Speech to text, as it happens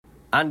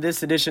On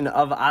this edition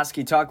of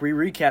Oskee Talk, we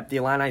recap the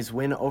Illini's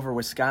win over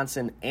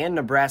Wisconsin and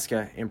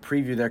Nebraska and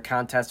preview their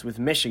contest with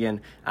Michigan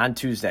on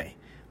Tuesday.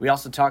 We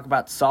also talk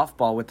about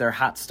softball with their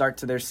hot start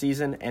to their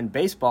season and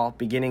baseball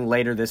beginning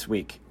later this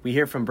week. We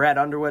hear from Brad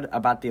Underwood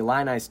about the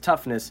Illini's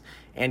toughness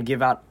and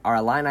give out our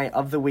Illini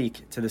of the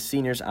Week to the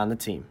seniors on the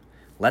team.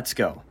 Let's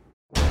go.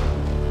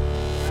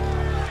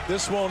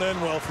 This won't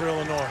end well for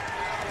Illinois.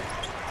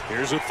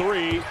 Here's a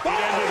three. It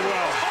ended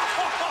well.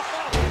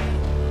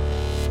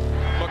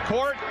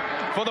 McCourt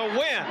for the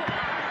win.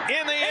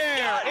 In the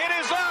air. It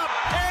is up.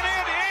 And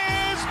it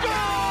is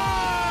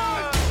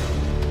gone.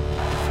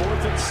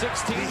 4th and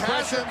 16.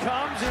 Pressure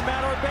comes.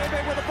 Immanuel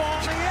Bebe with the ball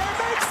in the air.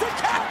 Makes the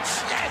catch.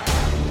 Yes.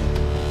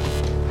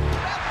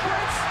 That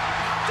Prince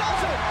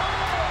does it.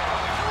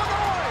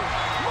 Illinois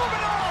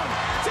moving on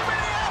to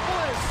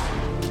Minneapolis.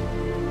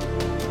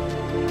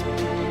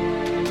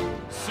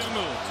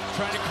 Sumu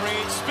trying to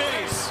create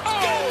space.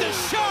 Got the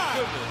shot.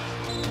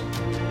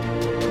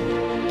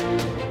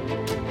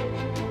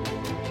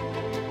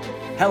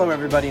 Hello,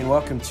 everybody, and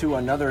welcome to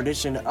another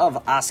edition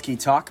of Oskee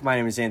Talk. My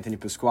name is Anthony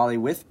Pasquale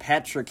with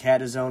Patrick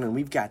Hadazone, and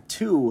we've got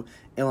two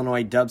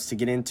Illinois dubs to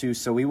get into,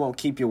 so we won't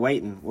keep you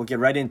waiting. We'll get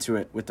right into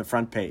it with the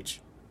front page.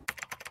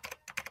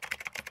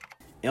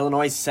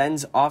 Illinois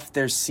sends off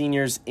their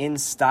seniors in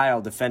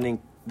style,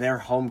 defending their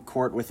home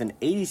court with an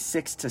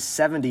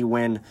 86-70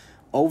 win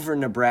over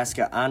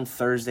Nebraska on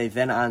Thursday.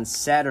 Then on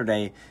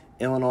Saturday,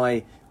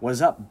 Illinois was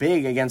up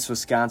big against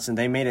Wisconsin.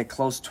 They made it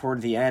close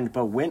toward the end,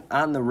 but went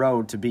on the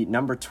road to beat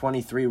number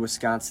 23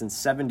 Wisconsin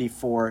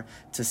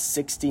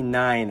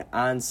 74-69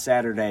 on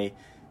Saturday.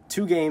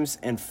 2 games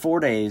in 4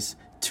 days,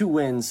 2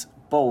 wins,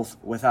 both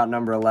without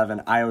number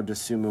 11 Ayo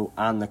Dosunmu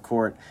on the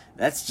court.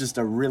 That's just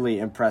a really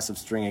impressive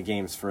string of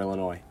games for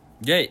Illinois.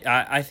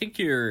 Yeah, I think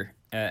you're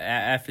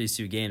after these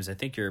 2 games. I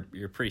think you're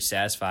pretty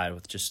satisfied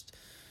with just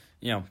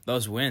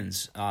those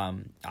wins.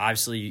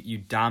 Obviously, you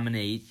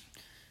dominate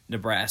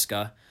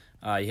Nebraska.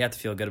 You have to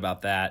feel good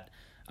about that.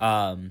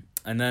 And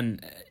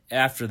then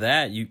after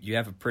that, you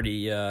have a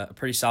pretty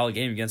solid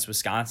game against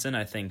Wisconsin.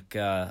 I think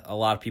a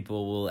lot of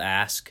people will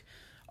ask,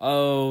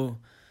 is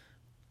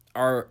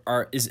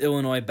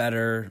Illinois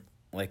better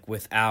like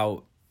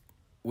without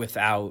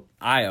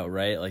Ayo,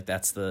 right? Like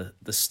that's the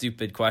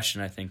stupid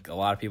question I think a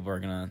lot of people are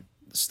gonna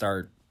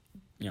start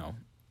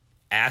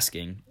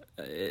asking.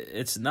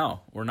 It's no,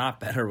 we're not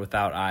better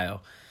without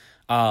Ayo.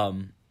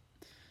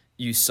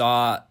 You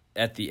saw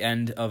at the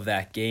end of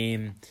that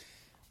game,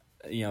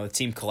 the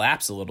team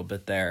collapsed a little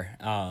bit there.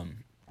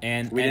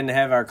 And we didn't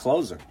have our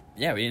closer.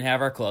 Yeah, we didn't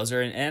have our closer.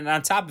 And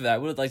on top of that, I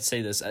would like to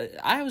say this.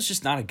 I was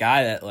just not a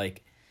guy that,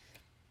 like,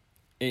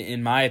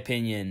 in my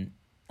opinion,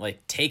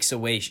 like, takes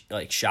away,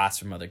 shots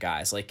from other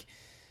guys. Like,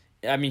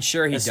 I mean,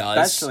 sure he does.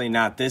 Especially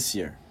not this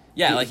year.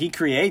 Yeah, he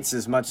creates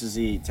as much as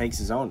he takes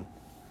his own.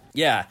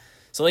 Yeah.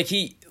 So, like,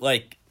 he,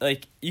 like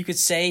you could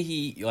say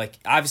he, like,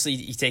 obviously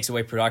he takes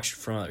away production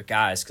from other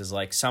guys because,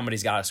 like,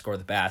 somebody's got to score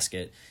the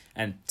basket,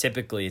 and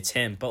typically it's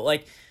him. But,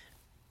 like,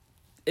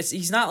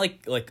 he's not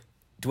like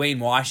Dwayne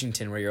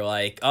Washington where you're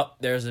like, oh,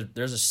 there's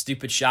a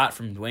stupid shot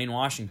from Dwayne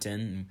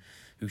Washington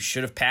who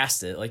should have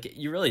passed it. Like,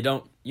 you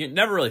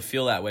never really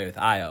feel that way with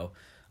Ayo.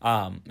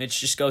 It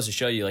just goes to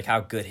show you, like, how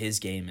good his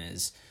game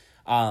is.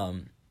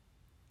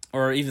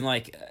 Or even,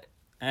 like,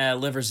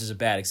 Livers is a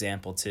bad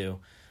example, too.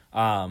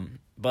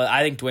 But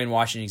I think Dwayne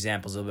Washington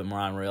example is a little bit more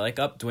on where you're like,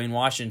 Dwayne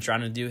Washington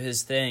trying to do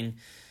his thing.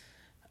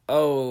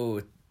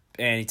 Oh,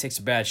 and he takes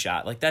a bad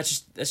shot. Like,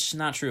 that's just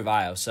not true of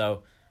Ayo.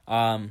 So,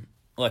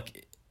 look,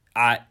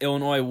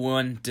 Illinois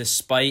won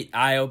despite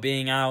Ayo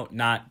being out,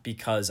 not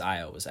because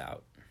Ayo was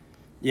out.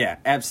 Yeah,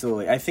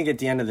 absolutely. I think at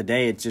the end of the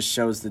day, it just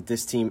shows that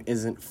this team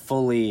isn't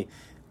fully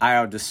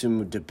Ayo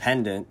Dosunmu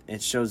dependent.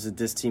 It shows that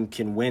this team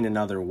can win in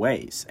other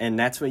ways, and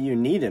that's what you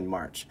need in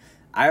March.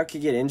 Ayo could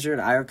get injured.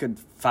 Ayo could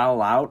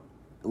foul out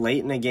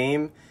late in a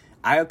game.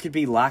 Ayo could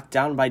be locked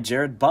down by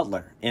Jared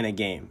Butler in a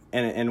game.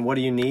 And what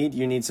do you need?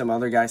 You need some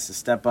other guys to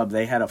step up.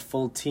 They had a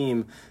full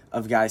team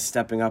of guys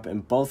stepping up in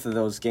both of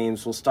those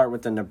games. We'll start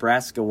with the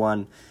Nebraska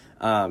one.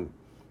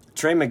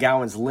 Trey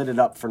McGowan's lit it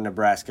up for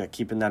Nebraska,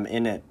 keeping them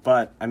in it.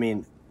 But, I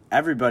mean,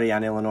 everybody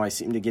on Illinois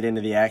seemed to get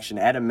into the action.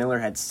 Adam Miller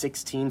had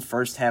 16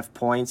 first-half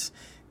points.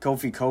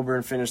 Kofi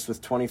Coburn finished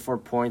with 24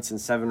 points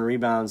and 7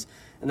 rebounds.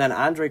 And then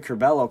Andre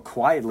Curbelo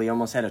quietly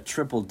almost had a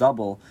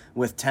triple-double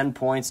with 10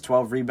 points,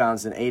 12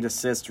 rebounds, and 8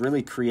 assists,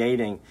 really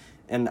creating.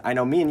 And I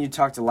know me and you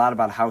talked a lot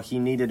about how he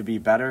needed to be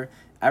better.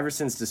 Ever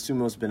since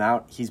Dosunmu's been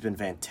out, he's been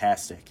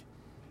fantastic.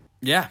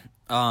 Yeah.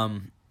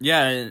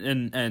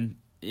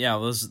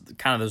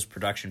 Those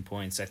production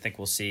points. I think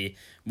we'll see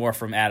more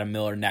from Adam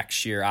Miller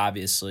next year,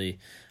 obviously.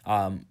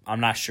 I'm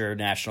not sure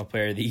National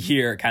Player of the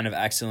Year kind of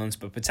excellence,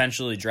 but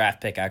potentially draft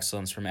pick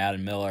excellence from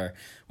Adam Miller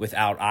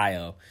without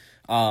Ayo.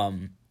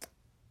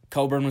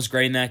 Coburn was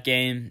great in that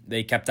game.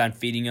 They kept on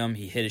feeding him.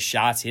 He hit his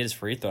shots. He hit his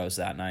free throws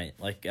that night.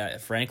 Like,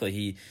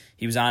 frankly,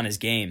 he was on his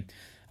game.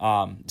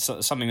 So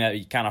something that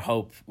you kind of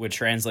hope would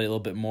translate a little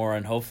bit more,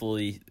 and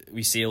hopefully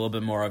we see a little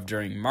bit more of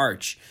during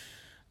March.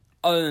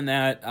 Other than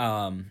that,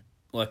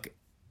 look,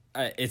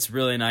 it's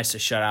really nice to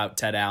shut out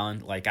Ted Allen.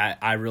 Like,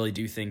 I really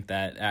do think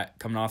that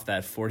coming off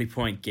that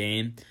 40-point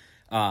game,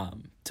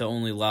 to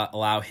only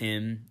allow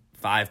him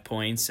 5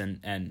 points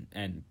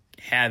and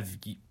have,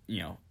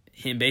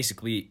 him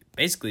basically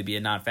be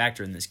a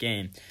non-factor in this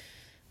game,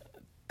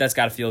 that's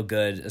got to feel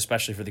good,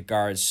 especially for the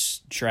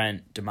guards,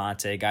 Trent,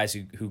 DeMonte, guys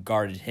who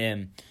guarded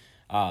him,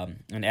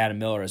 and Adam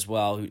Miller as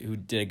well, who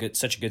did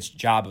such a good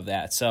job of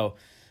that. So,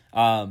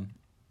 I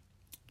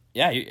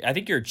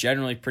think you're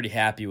generally pretty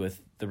happy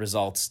with the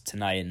results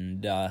tonight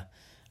and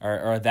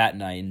or that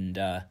night, and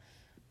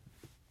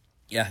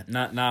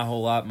not a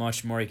whole lot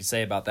much more you can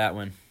say about that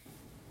one.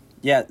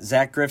 Yeah,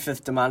 Zach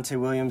Griffith, DeMonte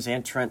Williams,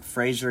 and Trent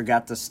Frazier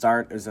got the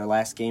start. It was their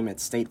last game at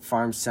State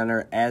Farm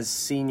Center as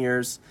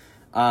seniors.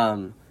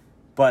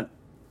 But,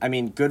 I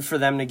mean, good for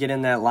them to get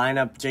in that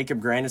lineup. Jacob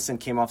Grandison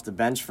came off the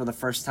bench for the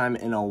first time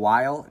in a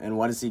while, and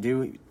what does he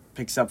do? He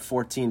picks up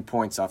 14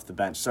 points off the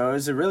bench. So it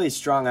was a really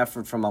strong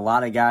effort from a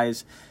lot of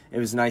guys. It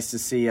was nice to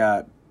see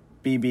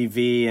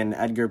BBV and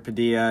Edgar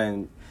Padilla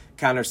and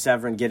Connor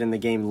Severin get in the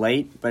game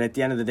late. But at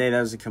the end of the day,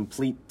 that was a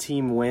complete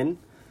team win.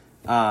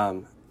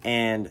 And,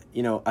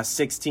 a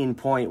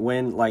 16-point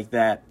win like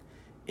that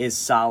is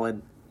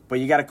solid. But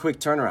you got a quick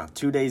turnaround.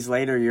 2 days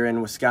later, you're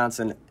in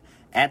Wisconsin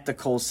at the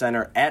Kohl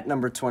Center at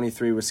number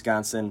 23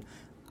 Wisconsin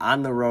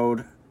on the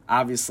road.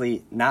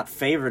 Obviously not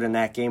favored in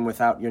that game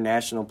without your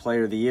National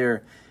Player of the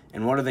Year.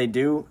 And what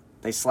do?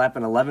 They slap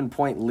an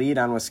 11-point lead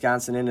on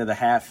Wisconsin into the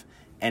half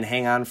and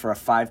hang on for a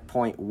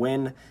 5-point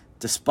win,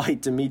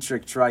 despite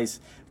Demetric Trice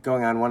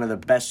going on one of the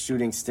best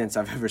shooting stints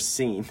I've ever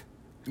seen.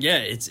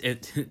 Yeah,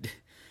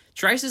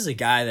 Trice is a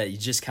guy that you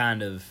just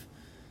kind of...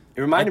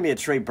 It reminded me of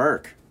Trey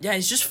Burke. Yeah,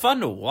 he's just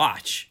fun to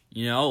watch,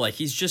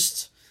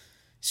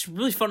 It's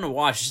really fun to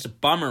watch. It's just a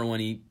bummer when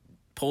he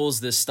pulls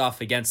this stuff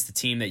against the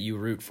team that you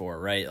root for,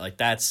 right? Like,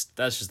 that's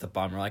just a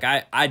bummer. Like,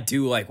 I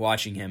do like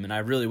watching him, and I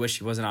really wish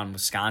he wasn't on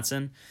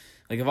Wisconsin.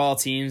 Like, of all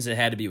teams, it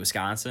had to be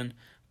Wisconsin.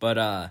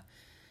 But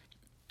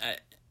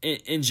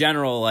in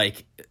general,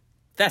 like,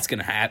 that's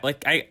gonna happen.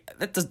 Like,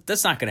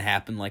 that's not gonna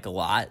happen like a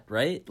lot,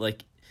 right?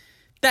 Like,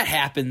 that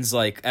happens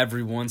like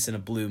every once in a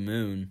blue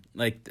moon.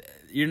 Like,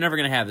 you're never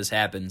gonna have this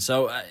happen.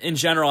 So in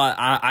general,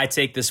 I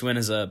take this win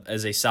as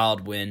a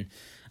solid win.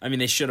 I mean,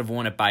 they should have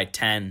won it by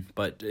 10,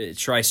 but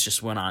Trice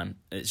just went on.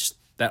 It's just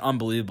that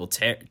unbelievable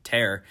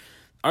tear.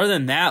 Other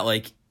than that,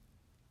 like,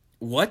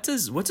 what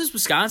does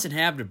Wisconsin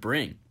have to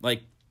bring?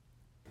 Like,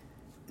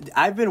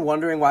 I've been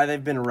wondering why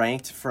they've been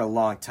ranked for a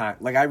long time.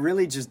 Like, I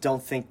really just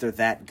don't think they're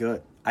that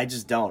good. I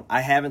just don't.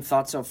 I haven't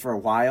thought so for a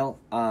while.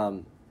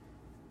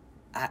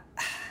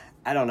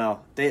 I don't know.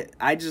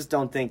 I just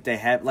don't think they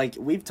have. Like,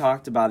 we've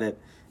talked about it.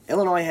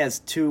 Illinois has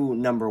 2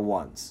 number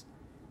ones.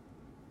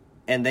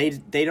 And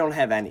they don't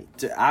have any.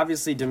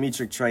 Obviously,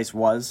 Demetric Trice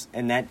was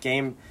in that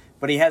game,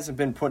 but he hasn't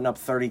been putting up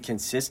 30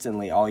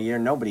 consistently all year.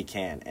 Nobody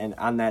can, and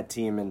on that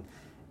team,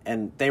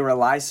 and they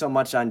rely so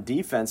much on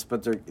defense,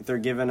 but they're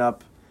giving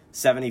up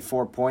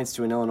 74 points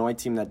to an Illinois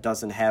team that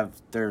doesn't have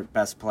their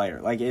best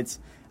player. Like,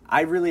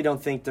 I really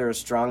don't think they're as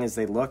strong as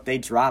they look. They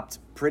dropped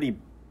pretty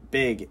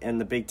big in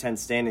the Big Ten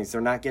standings.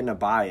 They're not getting a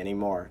bye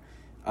anymore,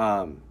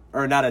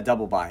 or not a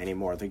double bye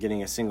anymore. They're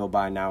getting a single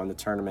bye now in the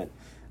tournament.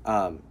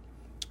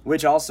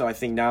 Which also, I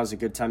think now is a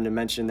good time to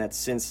mention that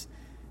since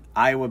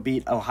Iowa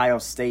beat Ohio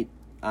State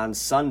on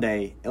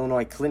Sunday,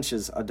 Illinois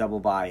clinches a double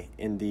bye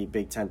in the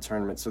Big Ten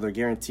tournament. So they're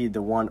guaranteed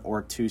the 1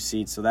 or 2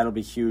 seed. So that'll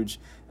be huge,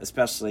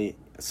 especially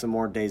some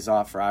more days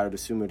off for Io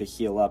DeSumo to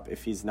heal up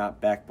if he's not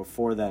back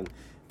before then.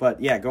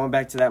 But, yeah, going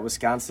back to that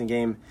Wisconsin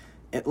game,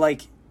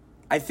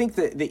 I think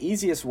the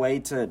easiest way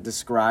to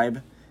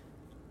describe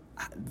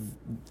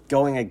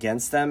going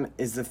against them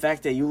is the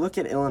fact that you look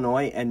at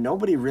Illinois and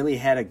nobody really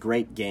had a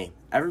great game.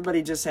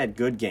 Everybody just had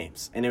good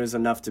games, and it was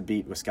enough to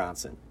beat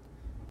Wisconsin.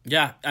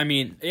 Yeah, I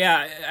mean,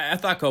 I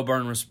thought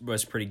Coburn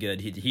was pretty good.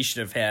 He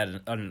should have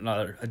had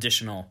another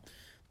additional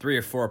 3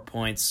 or 4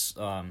 points,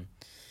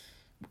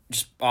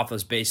 just off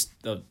those based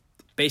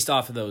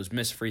off of those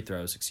missed free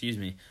throws. Excuse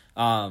me.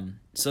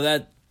 So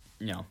that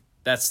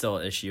that's still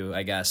an issue,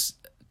 I guess.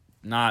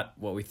 Not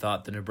what we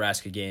thought the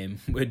Nebraska game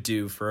would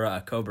do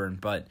for Coburn,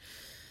 but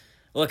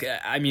look,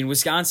 I mean,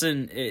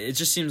 Wisconsin. It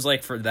just seems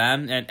like for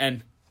them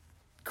and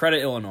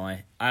credit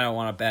Illinois. I don't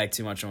want to bag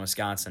too much on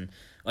Wisconsin.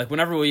 Like,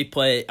 whenever we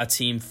play a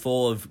team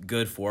full of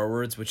good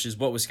forwards, which is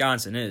what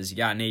Wisconsin is, you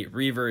got Nate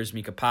Reavers,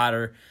 Mika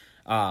Potter,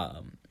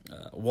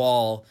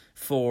 Wall,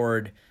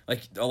 Ford,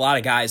 like a lot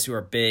of guys who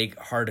are big,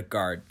 hard to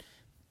guard.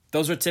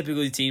 Those are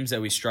typically teams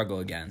that we struggle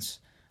against.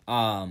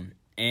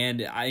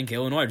 And I think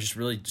Illinois just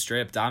really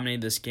straight up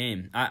dominated this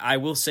game. I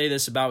will say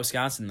this about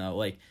Wisconsin, though.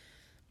 Like,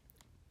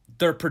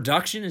 their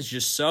production is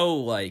just so,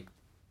 like,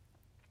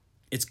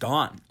 it's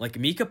gone. Like,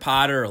 Mika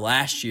Potter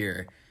last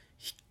year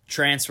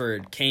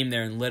transferred, came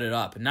there and lit it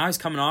up. And now he's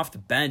coming off the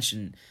bench,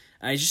 and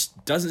he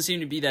just doesn't seem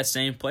to be that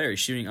same player. He's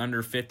shooting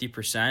under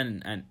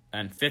 50%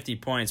 and 50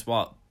 points,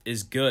 while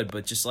is good,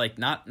 but just, like,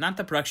 not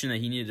the production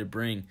that he needed to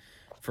bring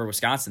for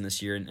Wisconsin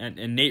this year.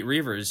 And Nate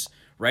Reavers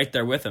right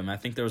there with him. I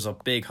think there was a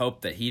big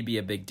hope that he'd be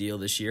a big deal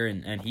this year,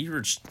 and he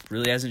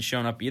really hasn't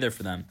shown up either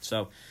for them.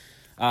 So,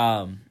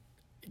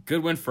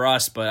 good win for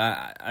us, but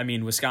I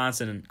mean,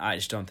 Wisconsin, I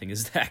just don't think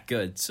is that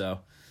good.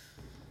 So,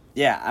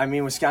 yeah, I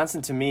mean,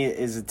 Wisconsin to me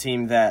is a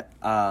team that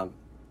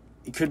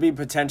it could be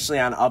potentially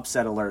on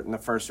upset alert in the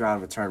first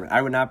round of a tournament.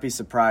 I would not be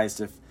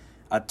surprised if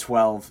a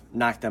 12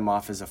 knocked them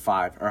off as a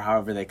 5 or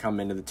however they come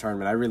into the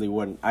tournament. I really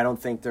wouldn't. I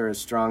don't think they're as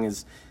strong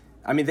as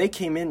 – I mean, they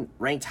came in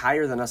ranked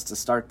higher than us to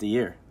start the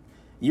year.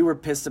 You were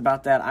pissed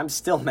about that. I'm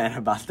still mad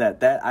about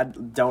that. I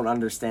don't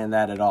understand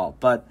that at all.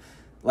 But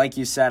like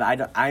you said,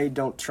 I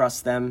don't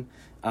trust them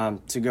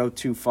to go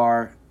too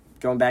far.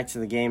 Going back to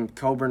the game,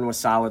 Coburn was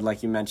solid,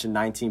 like you mentioned,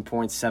 19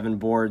 points, 7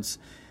 boards.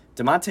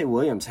 DeMonte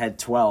Williams had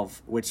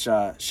 12, which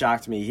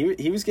shocked me.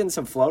 He was getting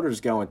some floaters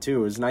going,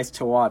 too. It was nice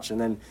to watch. And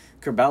then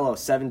Curbelo,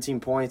 17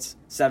 points,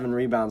 7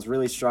 rebounds.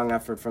 Really strong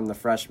effort from the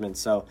freshman.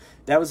 So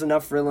that was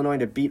enough for Illinois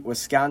to beat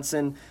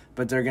Wisconsin,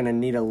 but they're going to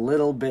need a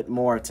little bit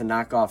more to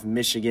knock off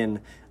Michigan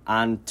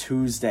on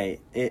Tuesday.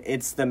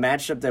 It's the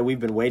matchup that we've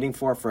been waiting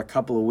for a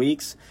couple of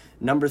weeks.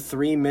 Number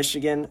 3,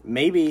 Michigan.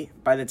 Maybe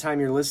by the time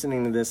you're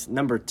listening to this,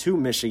 number 2,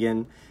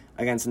 Michigan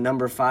against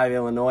number 5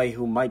 Illinois,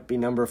 who might be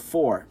number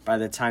 4 by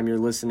the time you're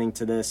listening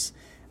to this.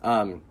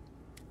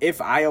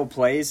 If Io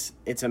plays,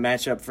 it's a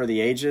matchup for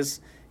the ages.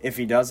 If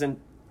he doesn't,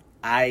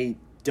 I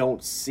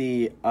don't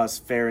see us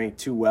faring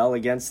too well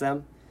against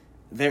them.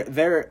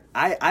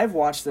 I've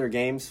watched their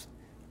games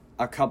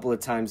a couple of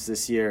times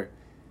this year,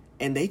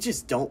 and they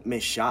just don't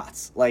miss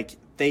shots. Like,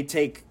 they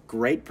take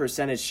great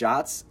percentage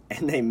shots,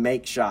 and they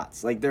make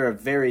shots. Like, they're a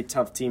very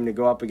tough team to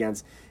go up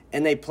against.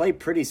 And they play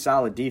pretty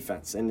solid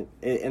defense, and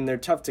they're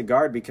tough to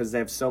guard because they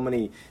have so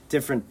many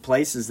different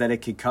places that it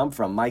could come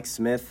from. Mike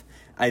Smith,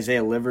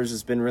 Isaiah Livers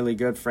has been really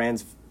good.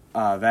 Franz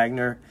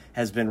Wagner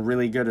has been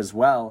really good as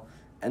well.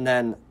 And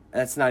then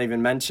that's not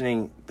even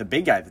mentioning the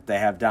big guy that they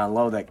have down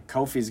low that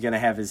Kofi's going to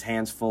have his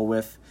hands full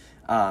with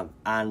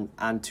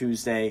on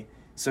Tuesday.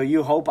 So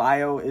you hope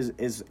Io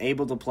is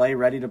able to play,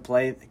 ready to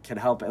play, could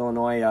help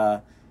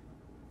Illinois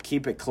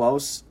keep it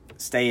close,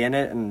 stay in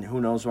it, and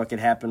who knows what could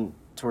happen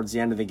towards the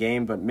end of the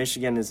game. But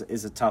Michigan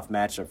is a tough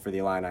matchup for the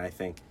Illini, I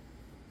think.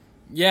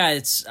 Yeah,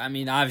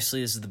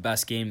 obviously this is the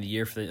best game of the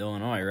year for the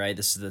Illinois, right?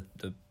 This is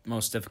the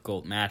most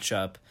difficult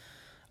matchup.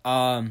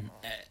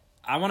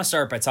 I want to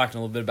start by talking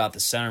a little bit about the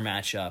center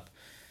matchup.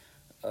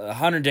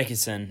 Hunter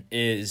Dickinson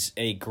is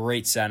a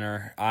great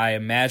center. I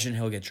imagine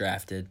he'll get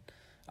drafted.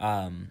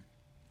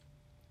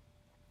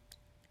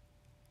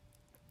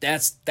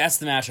 That's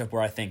the matchup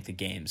where I think the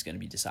game is going to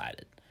be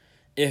decided.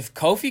 If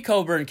Kofi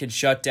Coburn can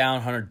shut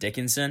down Hunter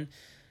Dickinson,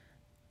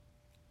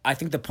 I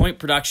think the point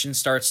production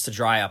starts to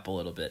dry up a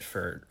little bit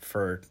for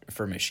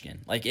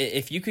Michigan. Like,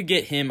 if you could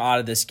get him out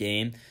of this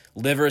game,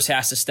 Livers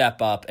has to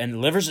step up,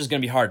 and Livers is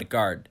going to be hard to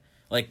guard.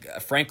 Like,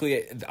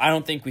 frankly, I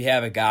don't think we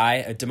have a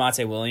guy,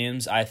 DeMonte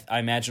Williams, I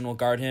imagine will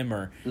guard him,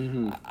 or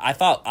I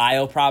thought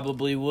Io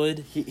probably would.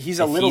 He's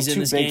a little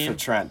too big for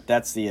Trent.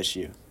 That's the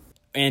issue.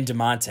 And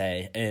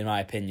DeMonte, in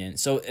my opinion.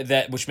 So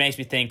which makes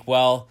me think,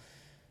 well,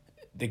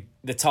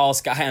 the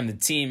tallest guy on the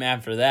team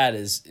after that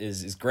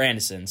is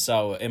Grandison.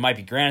 So it might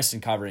be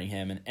Grandison covering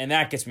him, and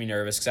that gets me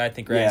nervous because I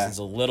think Grandison's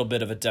a little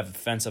bit of a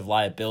defensive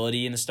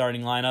liability in the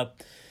starting lineup.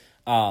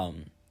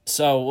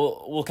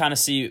 So we'll kind of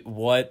see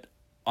what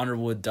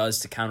Underwood does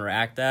to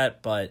counteract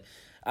that, but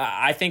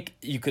I think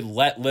you could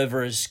let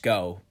Livers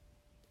go,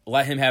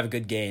 let him have a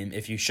good game.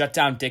 If you shut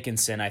down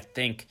Dickinson, I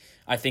think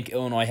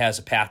Illinois has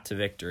a path to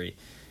victory.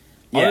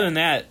 Yeah. Other than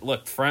that,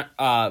 look,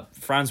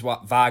 Franz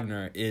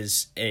Wagner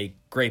is a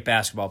great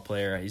basketball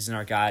player. He's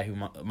our guy who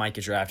might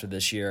get drafted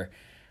this year.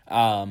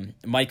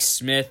 Mike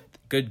Smith,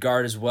 good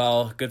guard as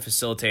well, good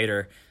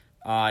facilitator,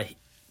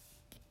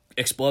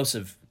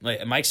 explosive.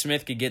 Like, Mike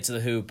Smith could get to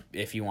the hoop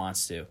if he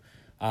wants to.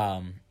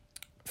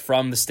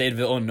 From the state of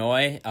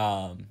Illinois,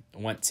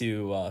 went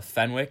to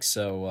Fenwick,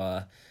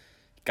 so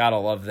gotta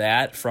love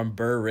that. From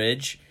Burr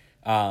Ridge,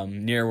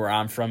 near where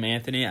I'm from,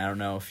 Anthony. I don't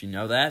know if you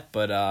know that,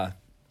 but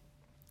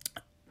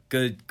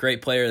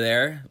great player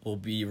there. Will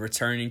be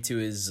returning to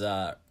his,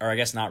 or I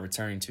guess not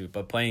returning to,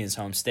 but playing his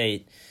home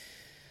state.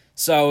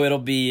 So it'll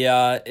be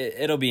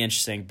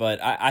interesting. But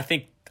I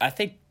think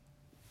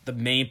the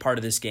main part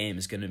of this game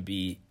is going to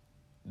be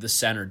the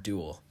center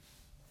duel.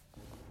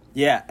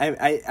 Yeah,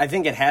 I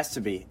think it has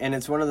to be, and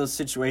it's one of those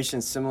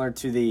situations similar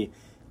to the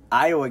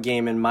Iowa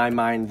game in my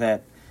mind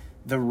that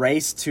the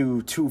race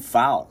to 2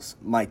 fouls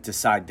might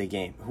decide the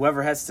game.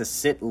 Whoever has to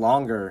sit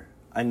longer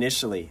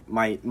initially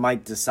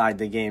might decide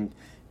the game.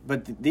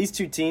 But these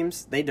two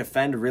teams, they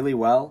defend really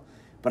well,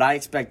 but I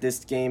expect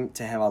this game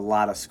to have a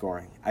lot of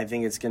scoring. I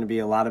think it's going to be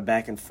a lot of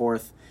back and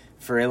forth.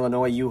 For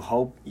Illinois, you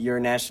hope your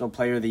National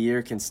Player of the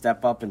Year can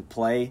step up and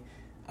play,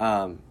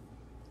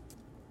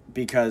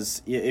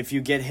 because if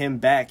you get him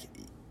back,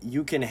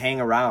 you can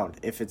hang around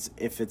if it's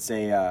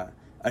a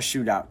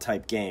shootout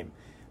type game.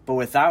 But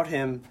without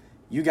him,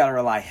 you got to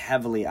rely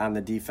heavily on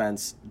the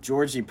defense.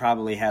 Georgie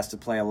probably has to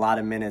play a lot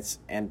of minutes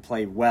and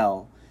play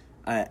well.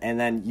 And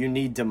then you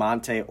need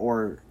DeMonte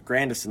or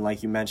Grandison,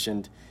 like you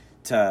mentioned,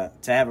 to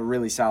have a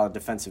really solid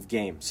defensive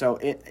game. So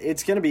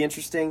it's going to be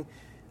interesting.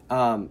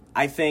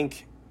 I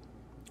think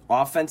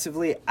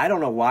offensively, I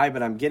don't know why,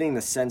 but I'm getting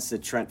the sense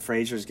that Trent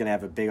Frazier is going to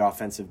have a big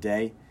offensive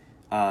day.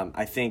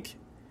 I think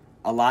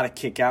a lot of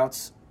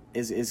kickouts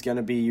is going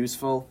to be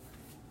useful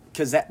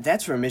because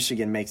that's where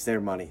Michigan makes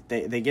their money.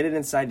 They get it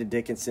inside to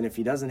Dickinson. If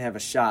he doesn't have a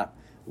shot,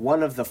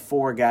 one of the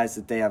 4 guys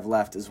that they have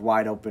left is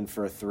wide open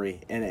for a 3.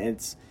 And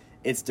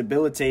it's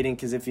debilitating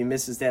because if he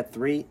misses that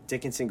 3,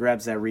 Dickinson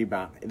grabs that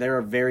rebound. They're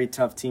a very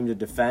tough team to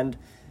defend,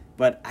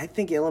 but I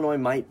think Illinois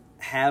might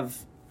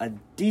have a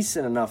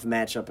decent enough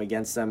matchup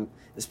against them,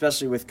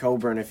 especially with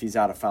Coburn if he's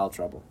out of foul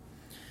trouble.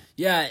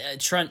 Yeah,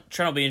 Trent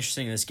will be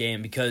interesting in this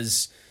game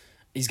because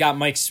he's got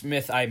Mike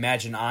Smith, I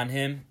imagine, on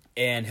him,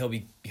 and he'll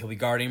be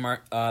guarding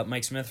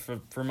Mike Smith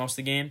for most of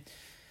the game,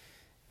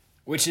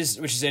 which is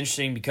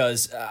interesting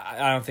because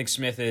I don't think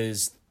Smith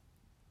is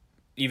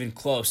even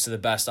close to the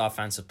best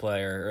offensive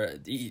player, or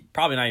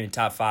probably not even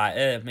top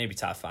 5, maybe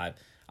top 5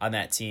 on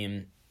that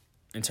team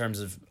in terms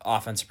of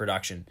offensive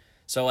production.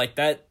 So like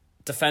that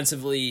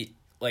defensively,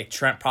 like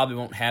Trent probably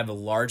won't have a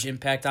large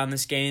impact on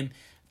this game.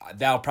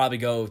 That'll probably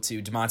go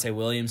to DeMonte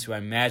Williams, who I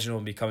imagine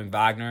will be becoming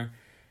Wagner.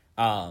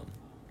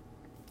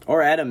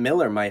 Or Adam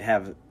Miller might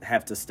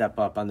have to step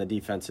up on the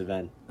defensive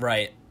end.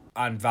 Right,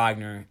 on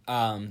Wagner.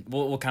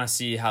 We'll kind of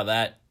see how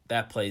that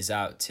plays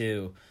out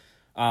too.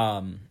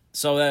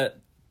 So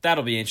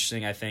that'll be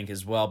interesting, I think,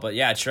 as well. But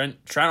yeah, Trent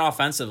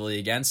offensively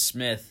against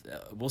Smith,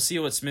 we'll see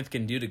what Smith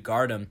can do to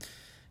guard him.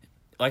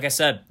 Like I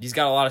said, he's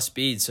got a lot of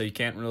speed, so you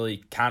can't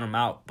really count him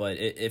out. But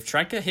if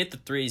Trent could hit the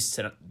threes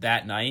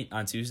that night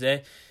on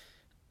Tuesday,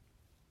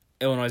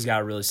 Illinois'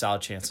 got a really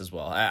solid chance as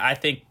well. I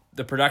think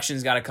the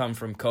production's got to come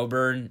from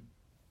Coburn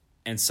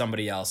and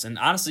somebody else. And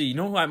honestly, you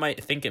know who I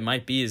might think it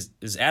might be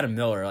is Adam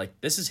Miller.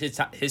 Like, this is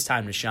his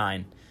time to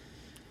shine.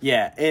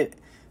 Yeah,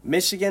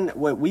 Michigan,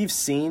 what we've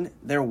seen,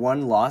 their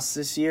one loss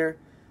this year,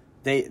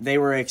 they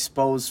were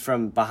exposed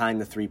from behind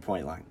the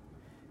three-point line.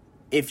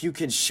 If you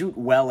could shoot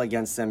well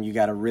against them, you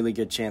got a really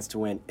good chance to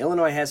win.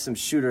 Illinois has some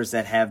shooters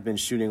that have been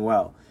shooting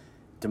well.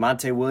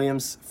 DeMonte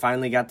Williams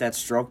finally got that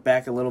stroke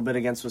back a little bit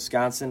against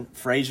Wisconsin.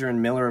 Frazier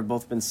and Miller have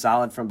both been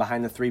solid from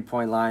behind the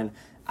three-point line.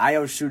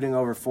 Io's shooting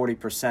over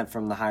 40%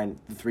 from behind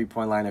the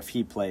three-point line if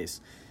he plays.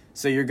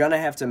 So you're going to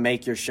have to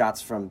make your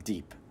shots from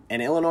deep.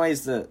 And Illinois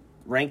is the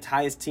ranked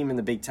highest team in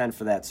the Big Ten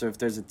for that. So if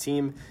there's a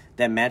team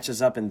that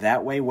matches up in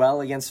that way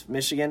well against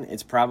Michigan,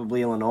 it's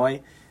probably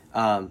Illinois.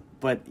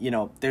 But,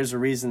 there's a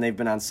reason they've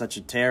been on such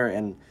a tear,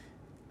 and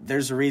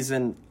there's a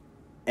reason,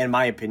 in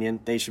my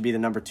opinion, they should be the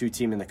number 2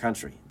 team in the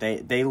country.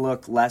 They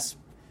look less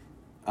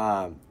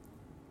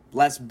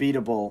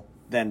beatable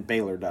than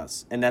Baylor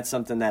does, and that's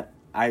something that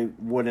I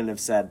wouldn't have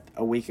said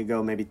a week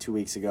ago, maybe 2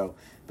 weeks ago.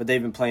 But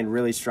they've been playing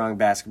really strong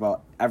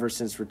basketball ever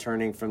since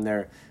returning from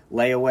their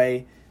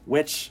layaway,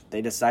 which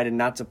they decided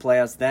not to play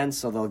us then,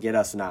 so they'll get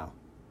us now.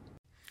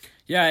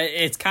 Yeah,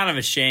 it's kind of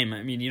a shame.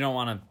 I mean, you don't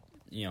want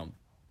to,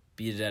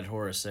 beat a dead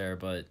horse there,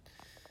 but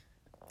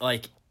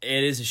it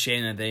is a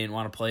shame that they didn't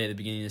want to play at the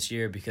beginning of this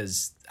year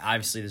because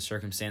obviously the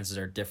circumstances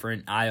are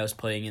different. Io's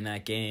playing in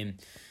that game.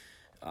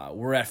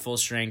 We're at full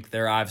strength.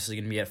 They're obviously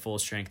going to be at full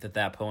strength at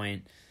that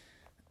point.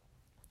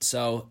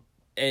 So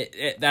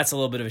that's a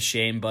little bit of a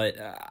shame, but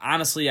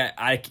honestly,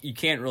 you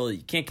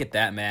can't get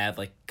that mad.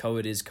 Like,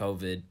 COVID is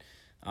COVID.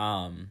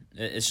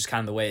 It's just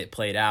kind of the way it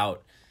played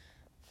out.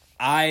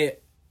 I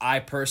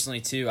personally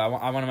too, I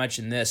want to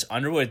mention this.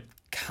 Underwood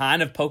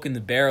kind of poking the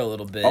bear a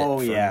little bit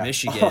for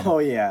Michigan. Oh,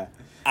 yeah.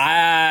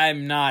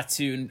 I'm not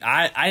too...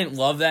 I didn't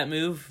love that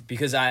move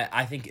because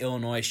I think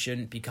Illinois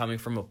shouldn't be coming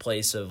from a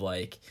place of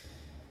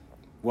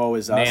woe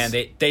is us. Man,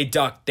 they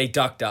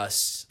ducked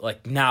us.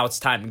 Like, now it's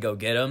time to go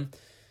get them.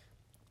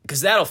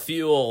 Because that'll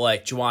fuel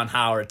Juwan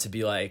Howard to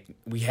be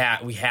we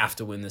have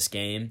to win this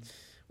game.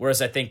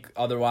 Whereas I think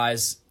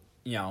otherwise,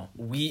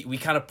 we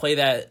kind of play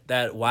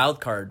that wild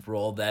card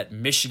role that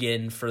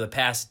Michigan for the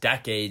past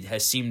decade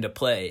has seemed to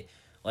play.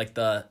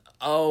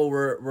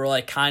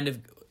 We're kind of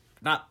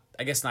not,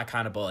 I guess not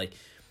kind of, but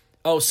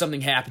something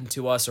happened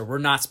to us or we're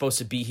not supposed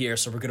to be here,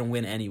 so we're going to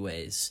win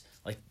anyways.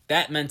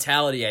 That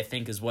mentality, I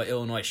think, is what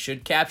Illinois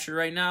should capture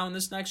right now in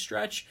this next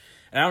stretch.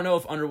 And I don't know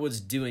if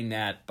Underwood's doing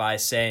that by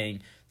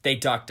saying, they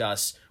ducked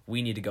us,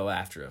 we need to go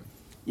after them.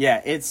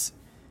 Yeah, you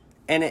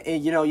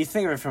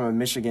think of it from a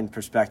Michigan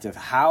perspective,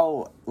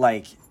 how,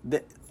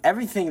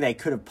 everything they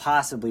could have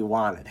possibly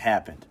wanted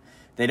happened.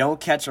 They don't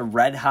catch a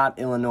red-hot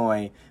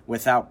Illinois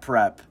without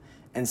prep.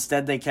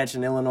 Instead, they catch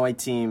an Illinois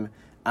team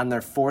on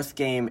their 4th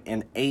game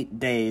in 8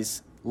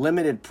 days,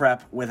 limited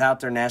prep without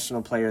their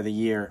National Player of the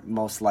Year,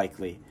 most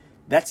likely.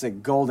 That's a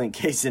golden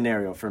case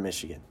scenario for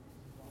Michigan.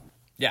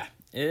 Yeah,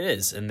 it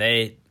is. And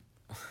it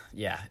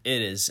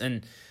is.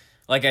 And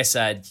like I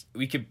said,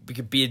 we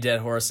could beat a dead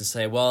horse and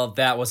say, well,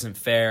 that wasn't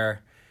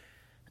fair.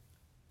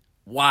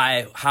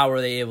 Why? How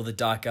were they able to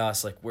duck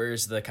us?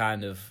 Where's the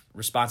kind of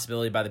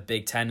responsibility by the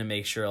Big Ten to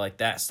make sure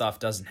that stuff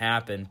doesn't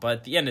happen? But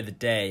at the end of the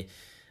day,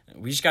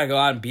 we just gotta go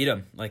out and beat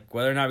them.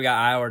 Whether or not we got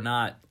Iowa or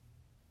not,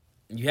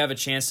 you have a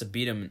chance to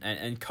beat him.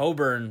 And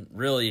Coburn,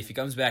 really, if he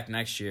comes back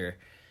next year,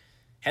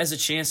 has a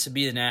chance to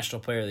be the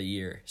National Player of the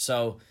Year.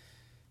 So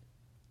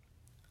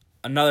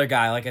another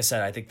guy, like I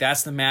said, I think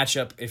that's the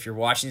matchup if you're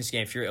watching this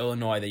game, if you're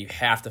Illinois, that you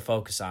have to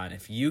focus on.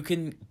 If you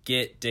can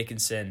get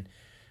Dickinson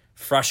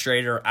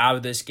frustrated or out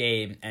of this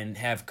game and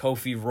have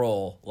Kofi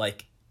roll,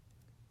 like,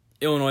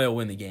 Illinois will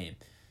win the game.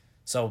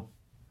 So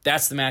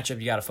that's the matchup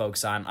you got to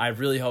focus on. I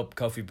really hope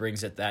Kofi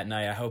brings it that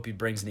night. I hope he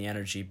brings the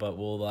energy, but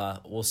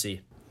we'll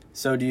see.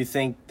 So do you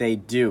think they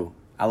do?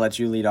 I'll let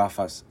you lead off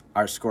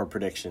our score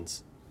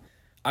predictions.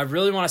 I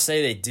really want to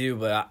say they do,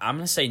 but I'm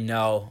going to say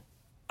no.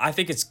 I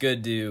think it's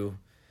good to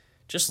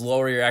just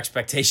lower your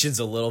expectations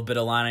a little bit,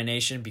 Illini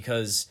Nation,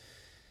 because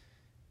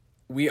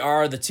we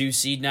are the 2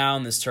 seed now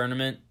in this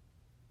tournament,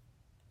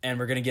 and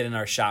we're going to get in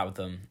our shot with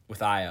them,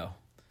 with Io.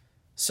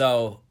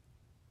 So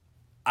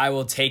I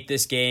will take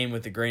this game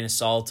with a grain of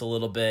salt a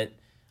little bit.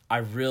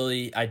 I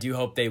do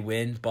hope they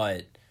win,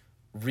 but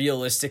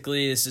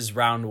realistically, this is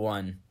round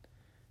 1.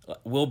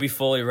 We'll be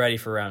fully ready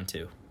for round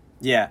 2.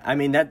 Yeah, I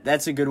mean,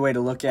 that's a good way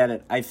to look at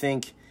it. I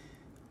think,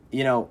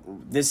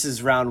 this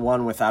is round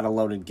 1 without a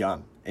loaded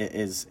gun,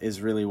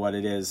 is really what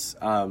it is.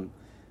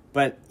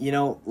 But,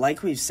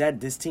 like we've said,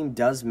 this team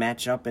does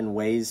match up in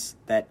ways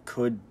that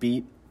could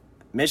beat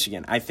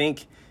Michigan. I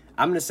think,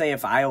 I'm going to say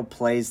if Io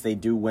plays, they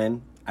do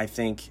win. I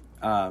think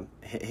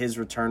his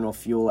return will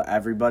fuel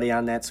everybody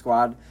on that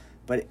squad.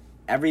 But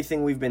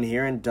everything we've been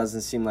hearing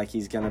doesn't seem like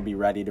he's going to be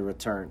ready to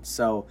return.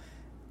 So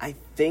I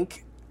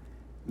think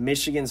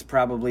Michigan's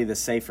probably the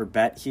safer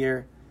bet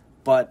here.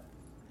 But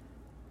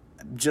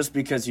just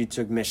because you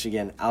took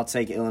Michigan, I'll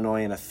take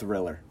Illinois in a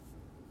thriller.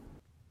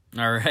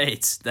 All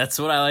right. That's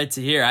what I like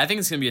to hear. I think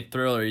it's going to be a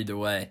thriller either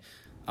way.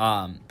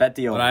 Bet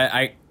the over.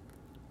 But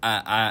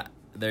I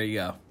there you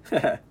go.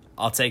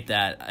 I'll take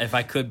that. If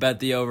I could bet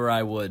the over,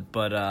 I would.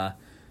 But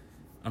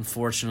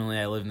unfortunately,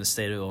 I live in the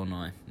state of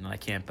Illinois, and I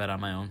can't bet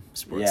on my own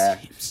sports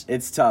teams.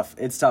 It's tough.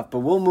 But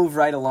we'll move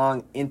right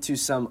along into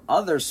some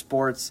other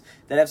sports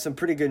that have some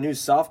pretty good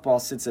news. Softball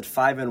sits at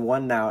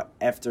 5-1 now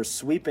after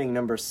sweeping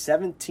number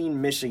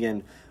 17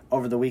 Michigan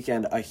over the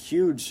weekend. A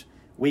huge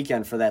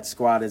weekend for that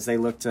squad as they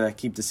look to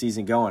keep the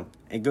season going.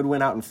 A good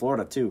win out in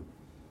Florida, too.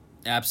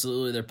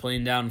 Absolutely. They're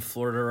playing down in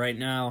Florida right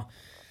now.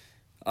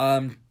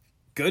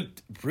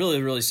 Good,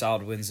 really, really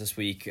solid wins this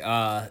week.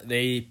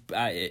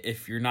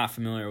 If you're not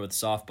familiar with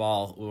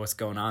softball, what's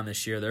going on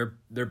this year,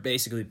 they're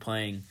basically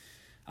playing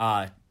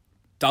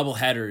double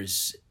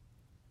headers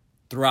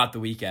throughout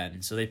the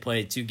weekend. So they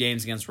played 2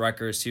 games against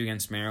Rutgers, 2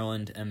 against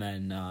Maryland, and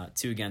then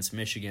 2 against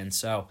Michigan.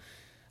 So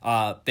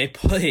they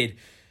played.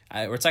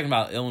 We're talking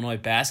about Illinois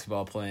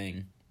basketball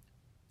playing.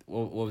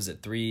 What was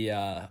it?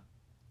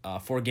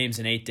 4 games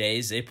in 8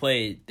 days. They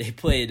played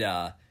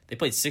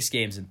 6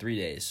 games in 3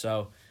 days.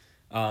 So.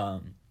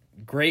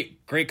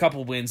 Great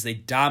couple wins. They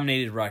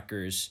dominated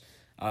Rutgers.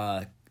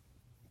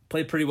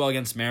 Played pretty well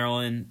against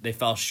Maryland. They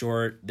fell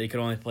short. They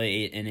could only play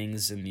 8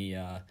 innings in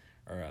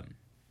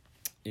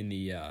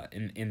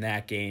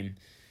that game.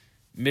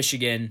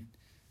 Michigan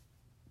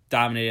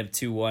dominated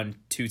them 2-1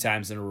 2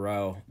 times in a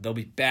row. They'll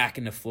be back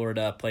into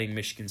Florida playing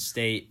Michigan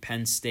State,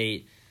 Penn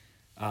State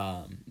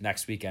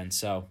next weekend.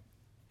 So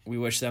we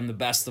wish them the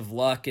best of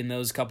luck in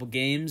those couple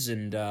games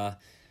and a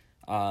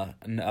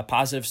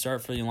positive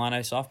start for the Illini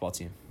softball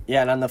team.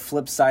 Yeah, and on the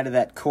flip side of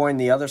that coin,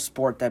 the other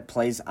sport that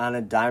plays on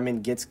a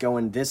diamond gets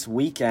going this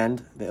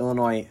weekend. The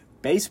Illinois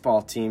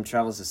baseball team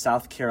travels to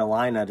South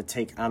Carolina to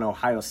take on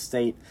Ohio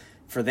State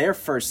for their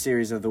first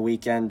series of the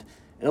weekend.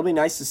 It'll be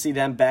nice to see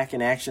them back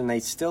in action. They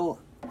still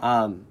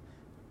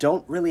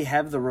don't really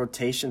have the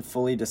rotation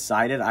fully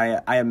decided.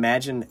 I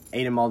imagine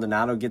Aiden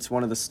Maldonado gets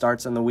one of the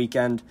starts on the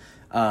weekend,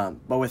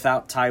 but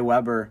without Ty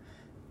Weber,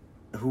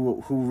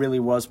 who really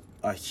was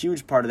a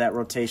huge part of that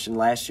rotation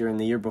last year and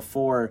the year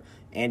before,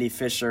 Andy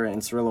Fisher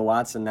and Cirillo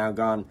Watson now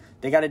gone,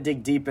 they got to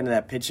dig deep into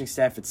that pitching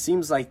staff. It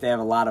seems like they have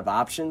a lot of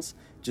options,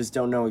 just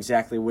don't know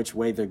exactly which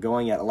way they're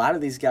going yet. A lot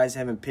of these guys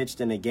haven't pitched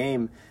in a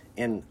game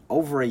in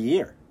over a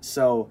year.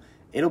 So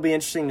it'll be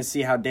interesting to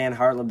see how Dan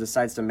Hartleb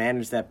decides to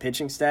manage that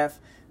pitching staff,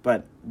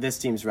 but this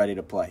team's ready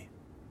to play.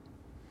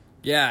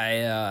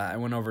 Yeah, I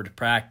went over to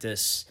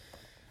practice,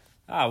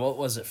 what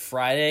was it,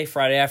 Friday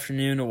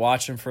afternoon to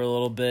watch them for a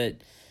little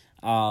bit.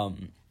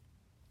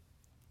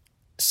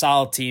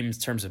 Solid team in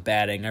terms of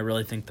batting. I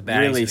really think the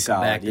batting's really going to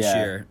come back this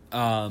year.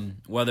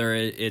 Whether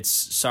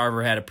it's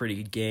Sarver had a pretty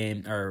good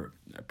game or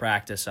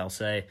practice, I'll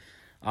say.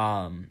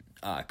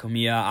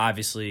 Kamiya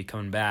obviously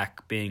coming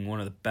back, being one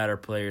of the better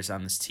players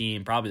on this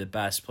team, probably the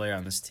best player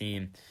on this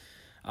team.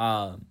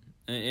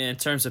 In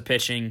terms of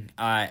pitching,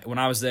 when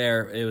I was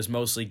there, it was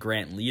mostly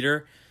Grant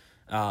Leader,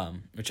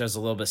 which I was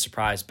a little bit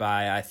surprised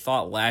by. I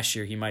thought last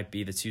year he might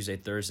be the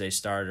Tuesday-Thursday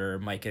starter,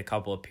 might get a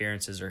couple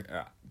appearances,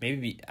 or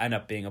maybe end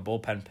up being a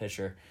bullpen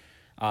pitcher.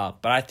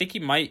 But I think he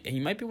might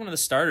be one of the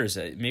starters,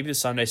 maybe the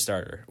Sunday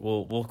starter.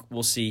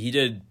 We'll see. He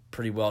did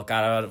pretty well,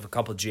 got out of a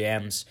couple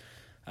jams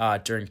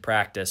during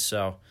practice,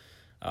 so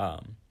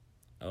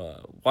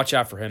watch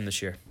out for him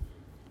this year.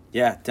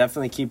 Yeah,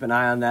 definitely keep an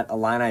eye on that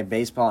Illini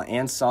baseball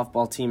and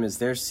softball team as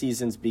their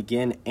seasons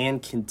begin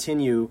and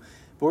continue.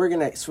 But we're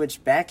going to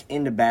switch back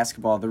into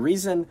basketball. The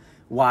reason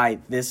why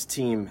this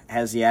team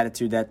has the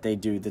attitude that they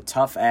do, the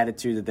tough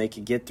attitude that they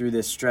could get through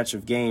this stretch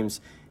of games,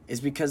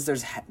 is because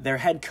their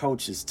head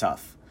coach is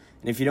tough.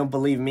 And if you don't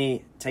believe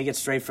me, take it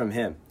straight from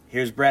him.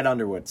 Here's Brad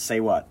Underwood.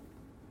 Say what?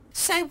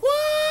 Say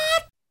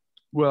what?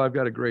 Well, I've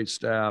got a great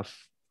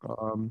staff.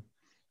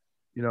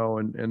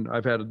 And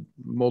I've had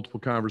multiple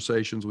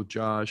conversations with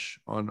Josh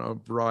on a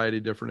variety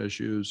of different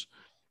issues.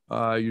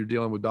 You're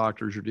dealing with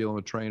doctors, you're dealing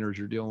with trainers,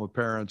 you're dealing with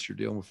parents, you're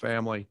dealing with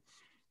family.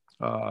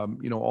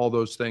 All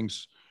those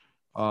things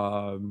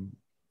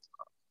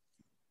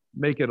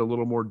make it a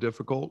little more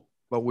difficult.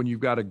 But when you've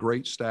got a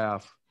great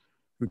staff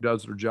who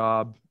does their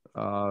job,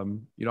 I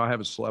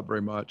haven't slept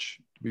very much,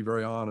 to be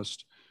very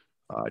honest.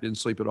 I didn't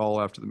sleep at all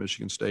after the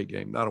Michigan State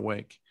game, not a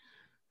wink.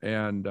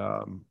 And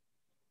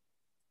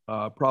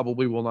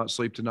probably will not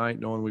sleep tonight,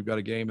 knowing we've got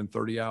a game in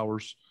 30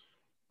 hours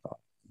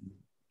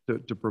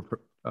to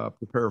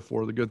prepare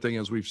for. The good thing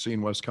is we've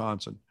seen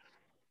Wisconsin.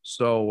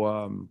 So,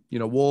 I'm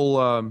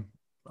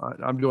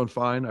doing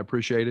fine. I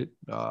appreciate it.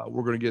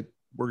 We're going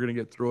to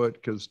get through it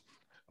because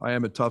I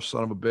am a tough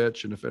son of a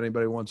bitch. And if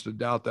anybody wants to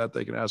doubt that,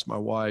 they can ask my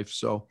wife.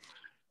 So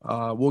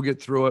we'll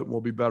get through it and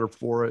we'll be better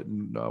for it.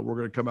 And we're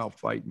going to come out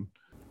fighting.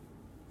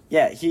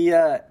 Yeah, he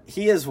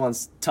is one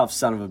tough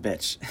son of a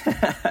bitch.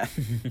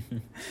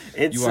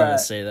 You wanted to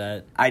say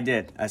that? I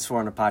did. I swore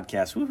on a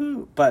podcast.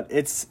 Woohoo! But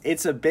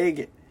it's a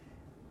big.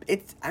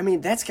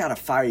 That's got to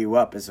fire you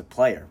up as a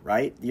player,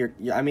 right?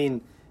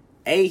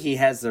 He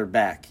has their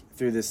back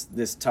through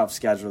this tough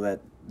schedule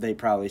that they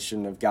probably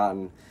shouldn't have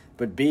gotten,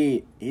 but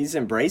B, he's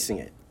embracing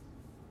it.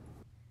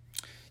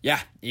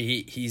 Yeah,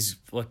 he's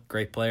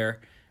great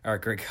player or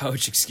great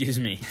coach. Excuse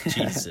me,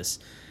 Jesus.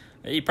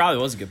 He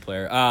probably was a good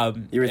player.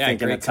 You were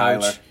thinking of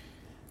Tyler.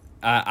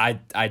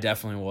 I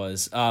definitely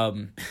was.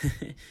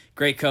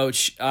 Great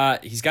coach.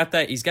 He's got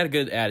a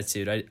good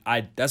attitude.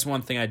 I that's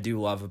one thing I do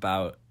love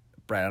about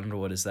Brad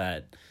Underwood is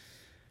that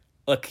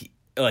he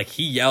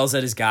yells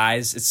at his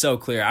guys. It's so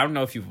clear. I don't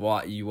know if you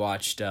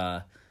watched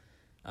when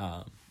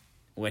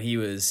he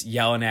was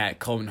yelling at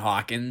Coleman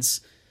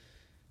Hawkins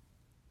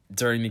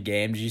during the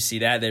game. Did you see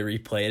that? They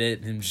replayed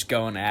it, him just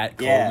going at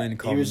Coleman.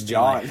 Yeah, he was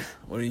John.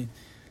 What are you?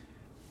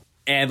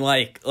 And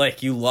I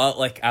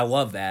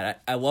love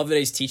that. I love that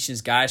he's teaching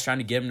his guys, trying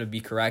to get him to be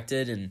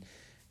corrected, and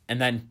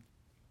then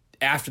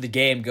after the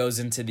game goes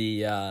into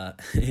the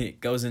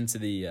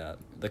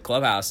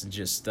clubhouse and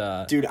just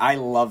dude, I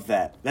love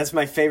that. That's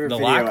my favorite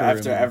video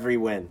after every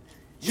win.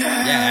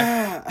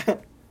 Yeah.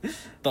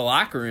 The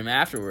locker room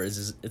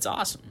afterwards it's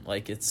awesome.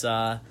 He's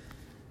a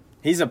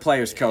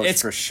player's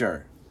coach for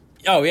sure.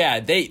 Oh yeah,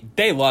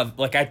 they love.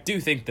 I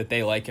do think that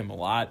they like him a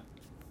lot.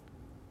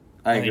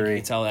 I agree. You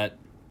can tell that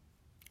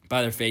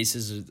by their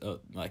faces,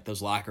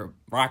 those locker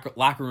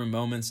room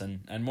moments,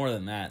 and more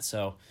than that.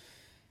 So,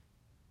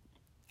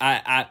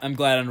 I'm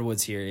glad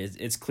Underwood's here.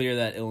 It's clear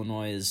that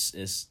Illinois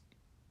is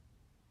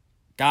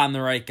gotten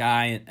the right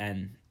guy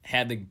and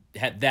had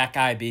that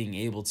guy being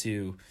able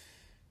to,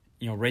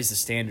 raise the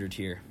standard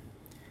here.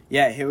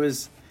 Yeah,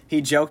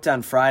 he joked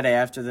on Friday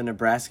after the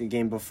Nebraska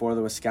game before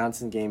the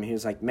Wisconsin game. He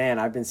was like, "Man,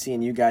 I've been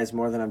seeing you guys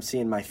more than I'm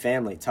seeing my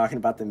family," talking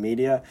about the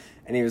media.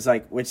 And he was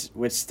like, which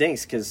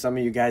stinks because some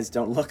of you guys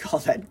don't look all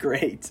that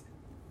great.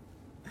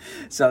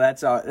 So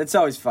it's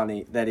always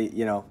funny that he,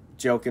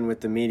 joking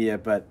with the media,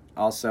 but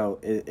also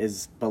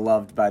is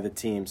beloved by the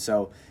team.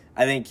 So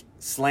I think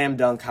slam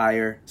dunk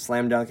hire,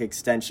 slam dunk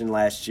extension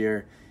last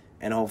year,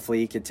 and hopefully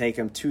he could take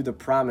him to the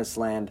promised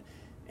land.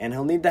 And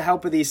he'll need the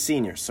help of these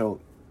seniors. So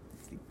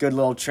good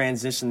little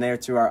transition there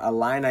to our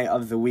Illini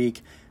of the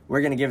week.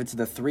 We're going to give it to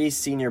the 3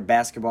 senior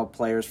basketball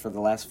players for the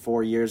last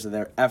 4 years of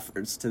their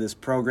efforts to this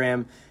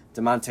program.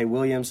 DeMonte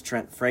Williams,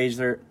 Trent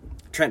Frazier,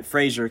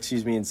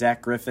 and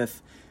Zach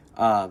Griffith.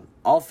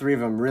 All 3 of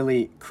them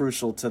really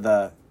crucial to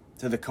the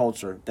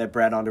culture that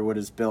Brad Underwood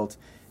has built.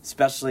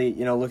 Especially,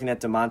 looking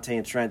at DeMonte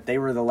and Trent, they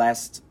were the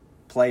last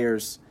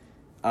players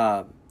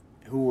who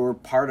were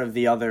part of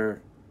the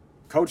other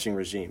coaching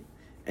regime,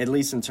 at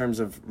least in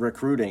terms of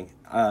recruiting.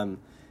 And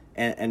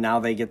now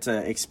they get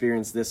to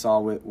experience this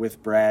all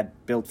with Brad,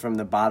 built from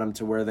the bottom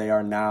to where they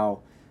are now.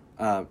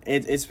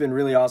 It's been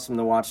really awesome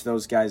to watch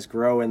those guys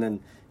grow. And then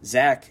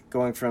Zach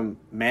going from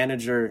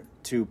manager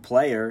to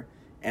player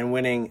and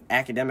winning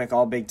academic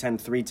All-Big Ten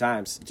 3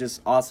 times.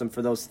 Just awesome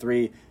for those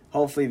 3.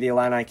 Hopefully the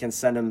Illini can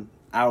send them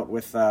out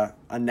with a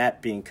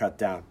net being cut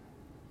down.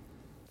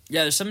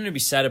 Yeah, there's something to be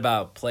said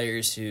about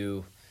players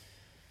who,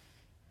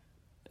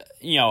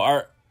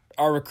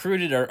 are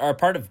recruited or are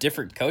part of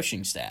different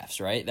coaching staffs,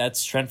 right?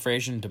 That's Trent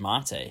Frazier and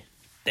DeMonte.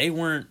 They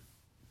weren't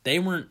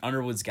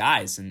Underwood's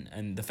guys,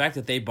 and the fact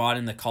that they bought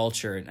in the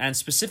culture, and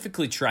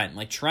specifically Trent.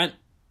 Trent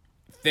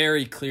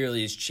very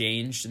clearly has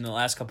changed in the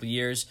last couple of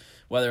years,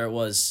 whether it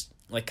was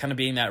kind of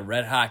being that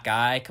red hot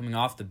guy coming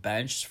off the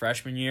bench his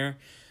freshman year,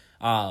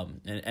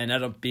 and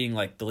ended up being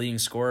the leading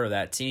scorer of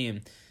that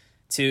team.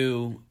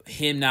 to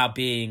him now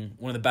being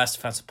one of the best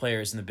defensive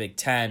players in the Big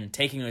Ten,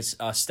 taking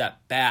a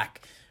step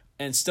back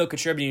and still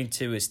contributing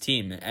to his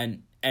team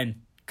and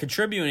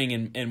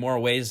contributing in more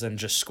ways than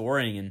just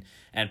scoring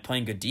and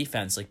playing good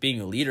defense, like being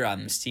a leader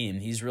on this team.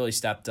 He's really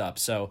stepped up.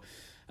 So,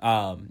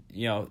 and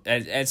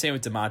same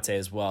with DeMonte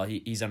as well.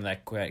 He's under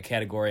that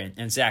category,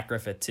 and Zach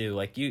Griffith too.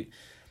 Like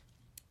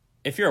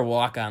if you're a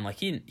walk-on, like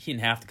he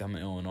didn't have to come to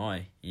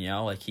Illinois.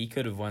 Like he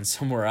could have went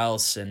somewhere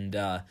else and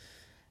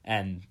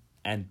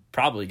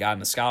probably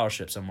gotten a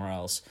scholarship somewhere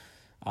else.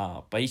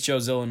 But he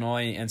chose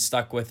Illinois and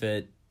stuck with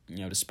it,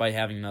 despite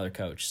having another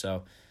coach.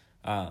 So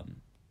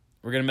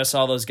we're gonna miss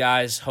all those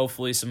guys.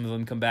 Hopefully some of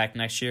them come back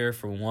next year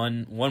for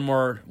one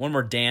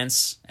more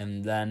dance,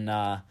 and then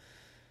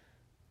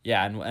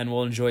and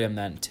we'll enjoy them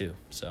then too.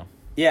 So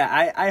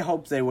yeah, I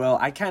hope they will.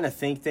 I kind of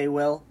think they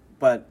will,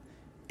 but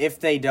if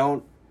they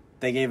don't,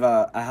 they gave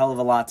a hell of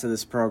a lot to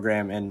this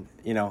program, and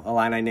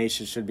Illini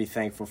Nation should be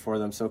thankful for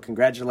them. So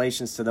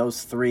congratulations to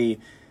those three,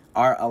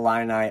 our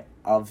Illini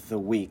of the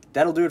week.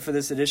 That'll do it for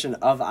this edition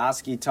of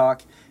Oskee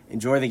Talk.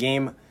 Enjoy the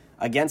game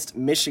against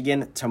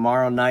Michigan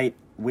tomorrow night.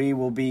 We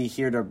will be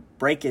here to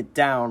break it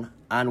down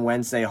on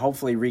Wednesday,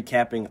 hopefully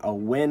recapping a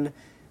win.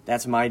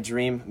 That's my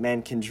dream.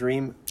 Man can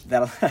dream.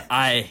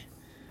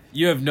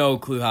 You have no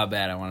clue how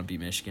bad I want to beat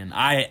Michigan.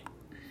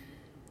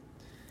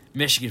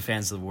 Michigan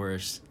fans are the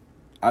worst.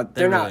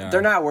 They're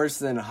not worse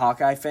than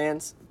Hawkeye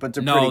fans, but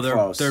they're pretty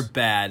close. They're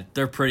bad.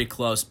 They're pretty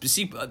close. But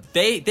see,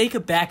 they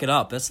could back it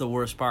up. That's the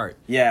worst part.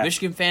 Yeah,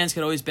 Michigan fans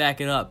could always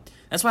back it up.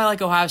 That's why I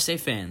like Ohio State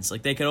fans.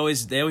 Like they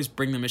always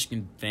bring the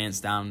Michigan fans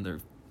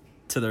down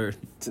to earth.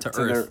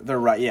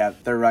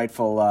 Their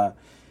rightful.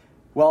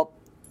 Well,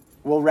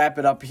 we'll wrap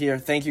it up here.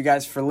 Thank you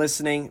guys for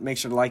listening. Make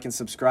sure to like and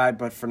subscribe.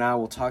 But for now,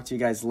 we'll talk to you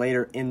guys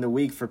later in the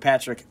week. For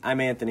Patrick, I'm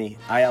Anthony.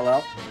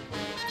 ILL.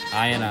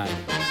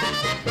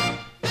 I.